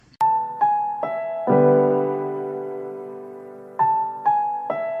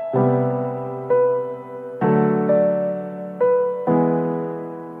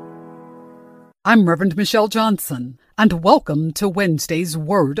I'm Reverend Michelle Johnson, and welcome to Wednesday's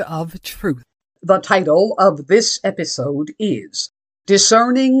Word of Truth. The title of this episode is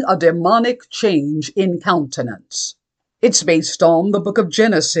Discerning a Demonic Change in Countenance. It's based on the book of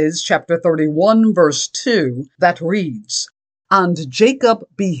Genesis, chapter 31, verse 2, that reads, And Jacob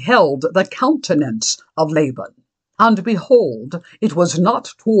beheld the countenance of Laban, and behold, it was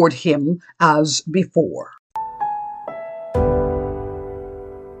not toward him as before.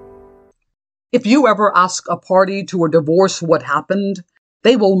 If you ever ask a party to a divorce what happened,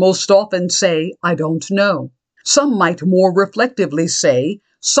 they will most often say, I don't know. Some might more reflectively say,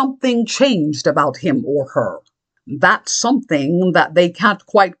 something changed about him or her. That something that they can't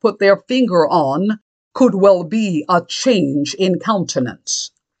quite put their finger on could well be a change in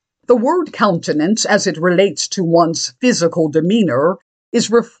countenance. The word countenance, as it relates to one's physical demeanor,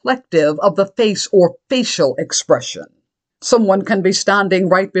 is reflective of the face or facial expression. Someone can be standing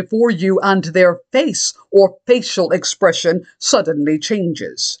right before you and their face or facial expression suddenly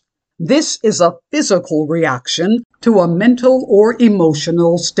changes. This is a physical reaction to a mental or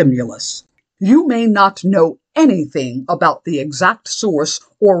emotional stimulus. You may not know anything about the exact source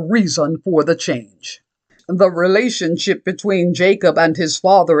or reason for the change. The relationship between Jacob and his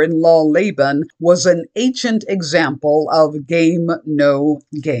father-in-law Laban was an ancient example of game no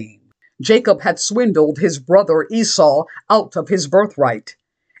game. Jacob had swindled his brother Esau out of his birthright,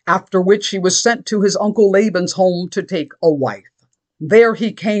 after which he was sent to his uncle Laban's home to take a wife. There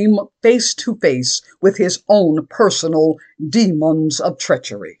he came face to face with his own personal demons of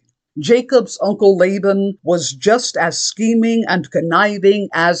treachery. Jacob's uncle Laban was just as scheming and conniving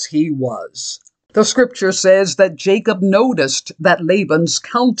as he was. The scripture says that Jacob noticed that Laban's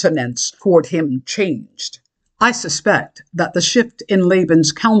countenance toward him changed. I suspect that the shift in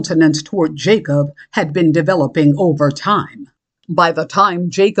Laban's countenance toward Jacob had been developing over time. By the time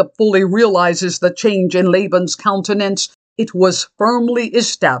Jacob fully realizes the change in Laban's countenance, it was firmly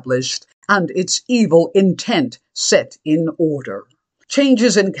established and its evil intent set in order.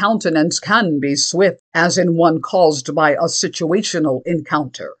 Changes in countenance can be swift, as in one caused by a situational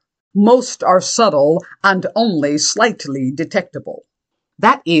encounter. Most are subtle and only slightly detectable.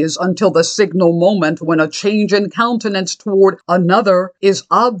 That is, until the signal moment when a change in countenance toward another is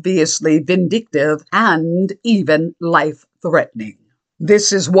obviously vindictive and even life-threatening.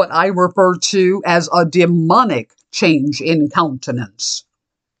 This is what I refer to as a demonic change in countenance.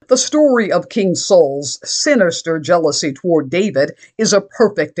 The story of King Saul's sinister jealousy toward David is a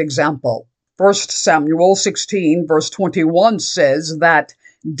perfect example. 1 Samuel 16, verse 21 says that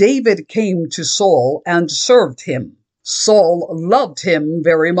David came to Saul and served him. Saul loved him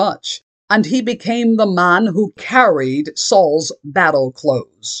very much, and he became the man who carried Saul's battle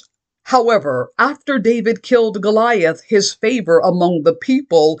clothes. However, after David killed Goliath, his favor among the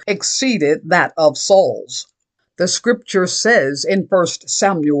people exceeded that of Saul's. The scripture says in 1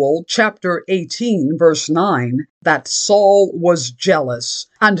 Samuel chapter 18, verse 9, that Saul was jealous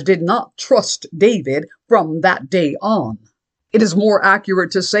and did not trust David from that day on. It is more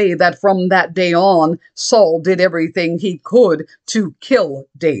accurate to say that from that day on, Saul did everything he could to kill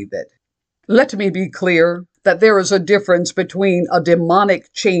David. Let me be clear that there is a difference between a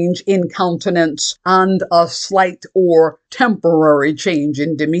demonic change in countenance and a slight or temporary change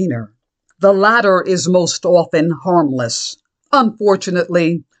in demeanor. The latter is most often harmless.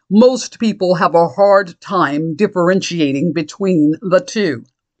 Unfortunately, most people have a hard time differentiating between the two.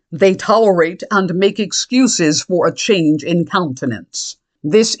 They tolerate and make excuses for a change in countenance.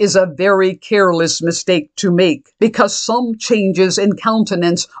 This is a very careless mistake to make because some changes in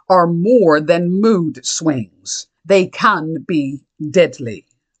countenance are more than mood swings. They can be deadly.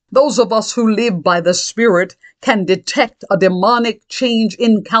 Those of us who live by the Spirit can detect a demonic change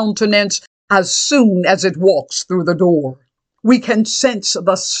in countenance as soon as it walks through the door. We can sense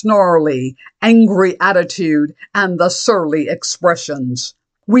the snarly, angry attitude and the surly expressions.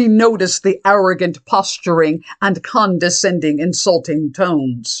 We notice the arrogant posturing and condescending, insulting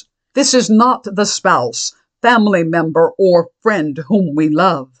tones. This is not the spouse, family member, or friend whom we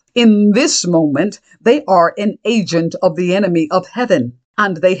love. In this moment, they are an agent of the enemy of heaven,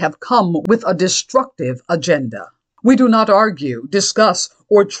 and they have come with a destructive agenda. We do not argue, discuss,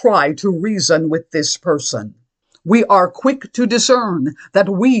 or try to reason with this person. We are quick to discern that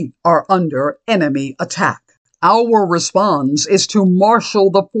we are under enemy attack. Our response is to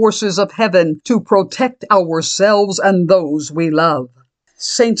marshal the forces of heaven to protect ourselves and those we love.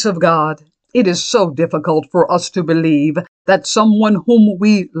 Saints of God, it is so difficult for us to believe that someone whom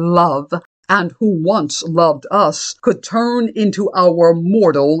we love and who once loved us could turn into our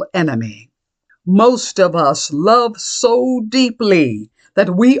mortal enemy. Most of us love so deeply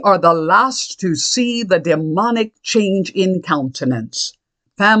that we are the last to see the demonic change in countenance.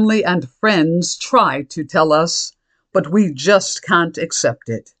 Family and friends try to tell us, but we just can't accept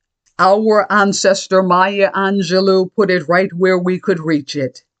it. Our ancestor Maya Angelou put it right where we could reach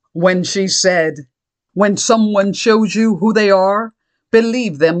it when she said, "When someone shows you who they are,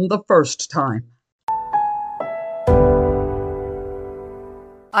 believe them the first time."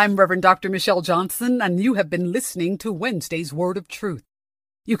 I'm Reverend Dr. Michelle Johnson, and you have been listening to Wednesday's Word of Truth.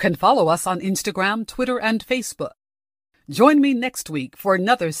 You can follow us on Instagram, Twitter, and Facebook. Join me next week for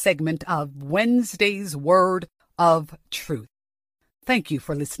another segment of Wednesday's Word of Truth. Thank you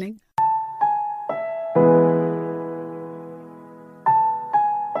for listening.